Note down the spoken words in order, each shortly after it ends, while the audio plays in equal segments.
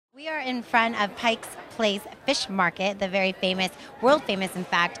We are in front of Pike's Place Fish Market, the very famous, world famous in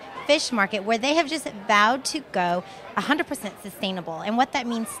fact, fish market, where they have just vowed to go 100% sustainable. And what that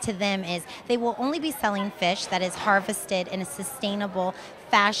means to them is they will only be selling fish that is harvested in a sustainable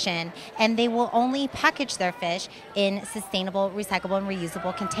fashion, and they will only package their fish in sustainable, recyclable, and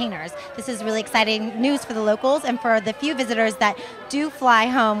reusable containers. This is really exciting news for the locals and for the few visitors that do fly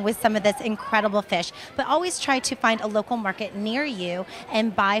home with some of this incredible fish. But always try to find a local market near you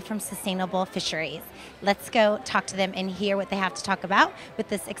and buy from sustainable fisheries. Let's go talk to them and hear what they have to talk about with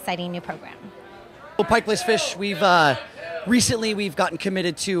this exciting new program. Well, Pike Place Fish, recently we've gotten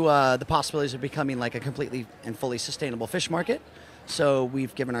committed to the possibilities of becoming like a completely and fully sustainable fish market. So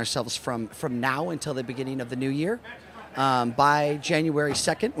we've given ourselves from now until the beginning of the new year. By January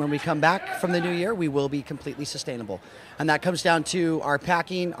 2nd, when we come back from the new year, we will be completely sustainable. And that comes down to our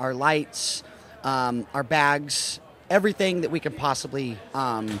packing, our lights, our bags, everything that we can possibly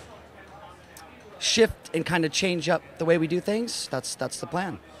shift and kind of change up the way we do things. That's the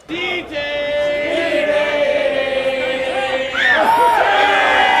plan.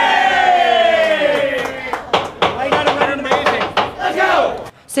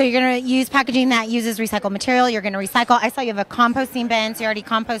 So you're going to use packaging that uses recycled material. You're going to recycle. I saw you have a composting bin, so you already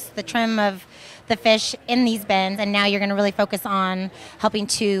compost the trim of the fish in these bins, and now you're going to really focus on helping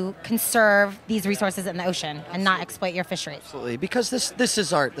to conserve these resources in the ocean and not exploit your fisheries. Absolutely, because this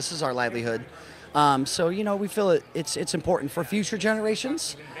is our livelihood. So we feel it's important for future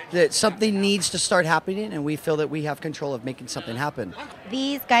generations that something needs to start happening, and we feel that we have control of making something happen.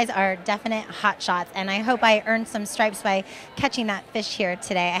 These guys are definite hot shots, and I hope I earned some stripes by catching that fish here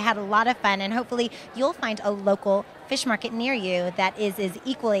today. I had a lot of fun, and hopefully you'll find a local fish market near you that is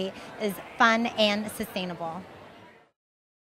equally as fun and sustainable.